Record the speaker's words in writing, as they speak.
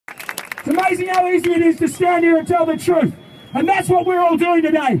It's amazing how easy it is to stand here and tell the truth. And that's what we're all doing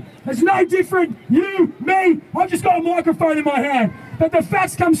today. It's no different, you, me, I've just got a microphone in my hand. But the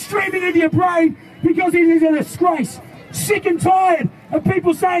facts come streaming into your brain because it is a disgrace. Sick and tired of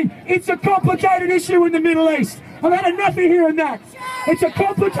people saying it's a complicated issue in the Middle East. I've had enough of hearing that. It's a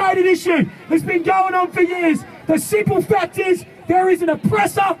complicated issue. It's been going on for years. The simple fact is there is an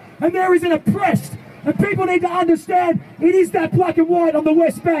oppressor and there is an oppressed. And people need to understand it is that black and white on the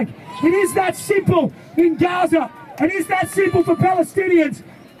West Bank. It is that simple in Gaza. It is that simple for Palestinians.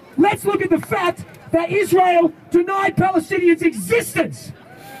 Let's look at the fact that Israel denied Palestinians' existence.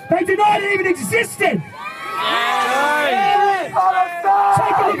 They denied it even existed.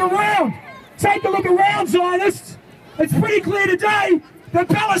 Take a look around. Take a look around, Zionists. It's pretty clear today that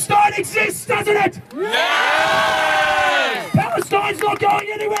Palestine exists, doesn't it? Yes! Palestine's not going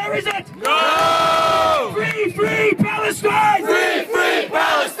anywhere, is it? No! Free, free Palestine! Free, free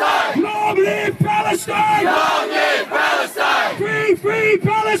Palestine! Long live Palestine! Long live Palestine! Free, free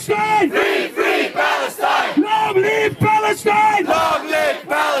Palestine! Free, free Palestine! Long live Palestine! Long live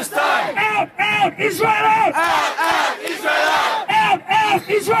Palestine! Out, out, Israel out! Out, Israel out! Out,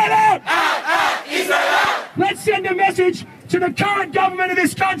 Israel out! Out, Israel out! Let's send a message to the current government of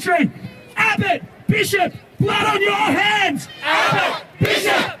this country. Abbott, Bishop, blood on your hands! Abbott,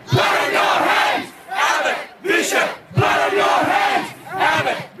 Bishop, blood on your hands! Abbott, Bishop, blood on your hands!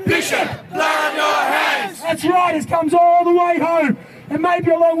 Abbott, Bishop, blood on your hands! That's right, it comes all the way home. It may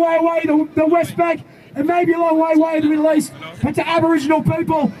be a long way away, the West Bank. It may be a long way away in the Middle East. But to Aboriginal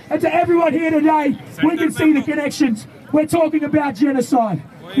people and to everyone here today, we can see the connections. We're talking about genocide.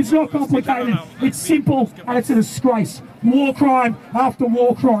 It's not complicated. It's simple and it's a disgrace. War crime after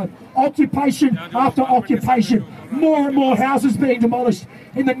war crime. Occupation after occupation. More and more houses being demolished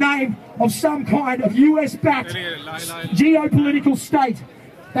in the name of some kind of US-backed geopolitical state.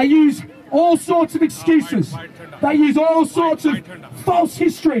 They use all sorts of excuses. They use all sorts of false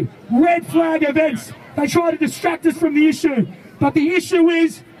history, red flag events. They try to distract us from the issue. But the issue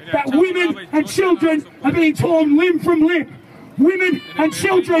is that women and children are being torn limb from limb. Women and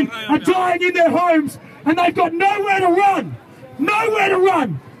children are dying in their homes and they've got nowhere to run. Nowhere to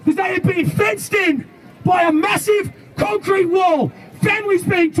run because they have been fenced in by a massive concrete wall. Families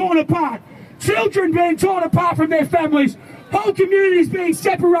being torn apart. Children being torn apart from their families. Whole communities being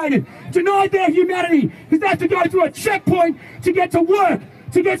separated. Denied their humanity because they have to go through a checkpoint to get to work,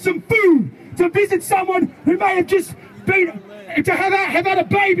 to get some food, to visit someone who may have just been, to have had a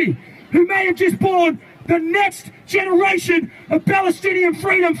baby, who may have just born the next generation of Palestinian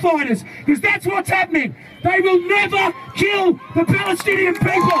freedom fighters, because that's what's happening. They will never kill the Palestinian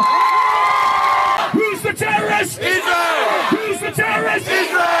people. Who's the terrorist? Israel! Who's the terrorist?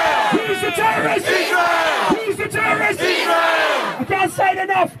 Israel! Who's the terrorist? Israel! Who's the terrorist? Israel! I can't say it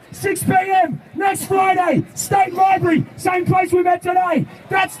enough. 6 p.m. next Friday, State Library, same place we met today.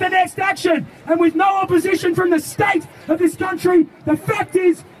 That's the next action. And with no opposition from the state of this country, the fact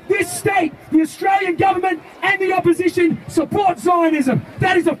is, this state, the Australian government and the opposition support Zionism.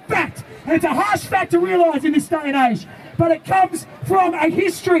 That is a fact. And it's a harsh fact to realise in this day and age. But it comes from a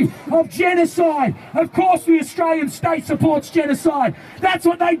history of genocide. Of course the Australian state supports genocide. That's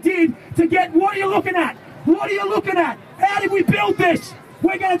what they did to get... What are you looking at? What are you looking at? How did we build this?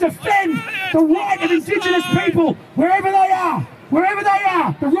 We're going to defend the right of Indigenous people wherever they are. Wherever they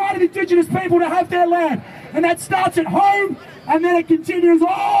are. The right of Indigenous people to have their land. And that starts at home and then it continues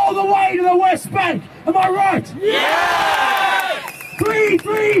all the way to the West Bank. Am I right? Yes! Free,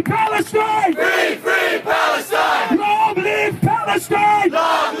 free Palestine! Free, free Palestine! Long live Palestine!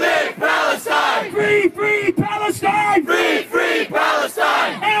 Long live Palestine! Free, free Palestine! Free, free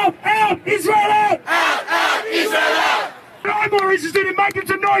Palestine! Out, Israel out! Out, Israel out! I'm more interested in making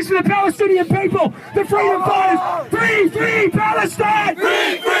some noise for the Palestinian people, the freedom fighters. Free, free Palestine!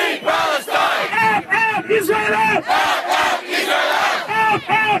 Free, free Palestine! Out, Israel out! Out, Israel out!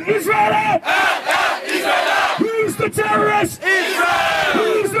 Out, Israel out! Out, Israel out! Who's the terrorist? Israel!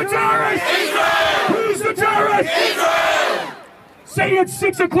 Who's the terrorist? Israel! Who's the terrorist? Israel! See you at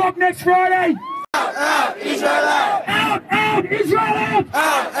 6 o'clock next Friday. Out, Israel out! Out, Israel out!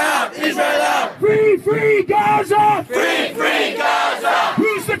 Out,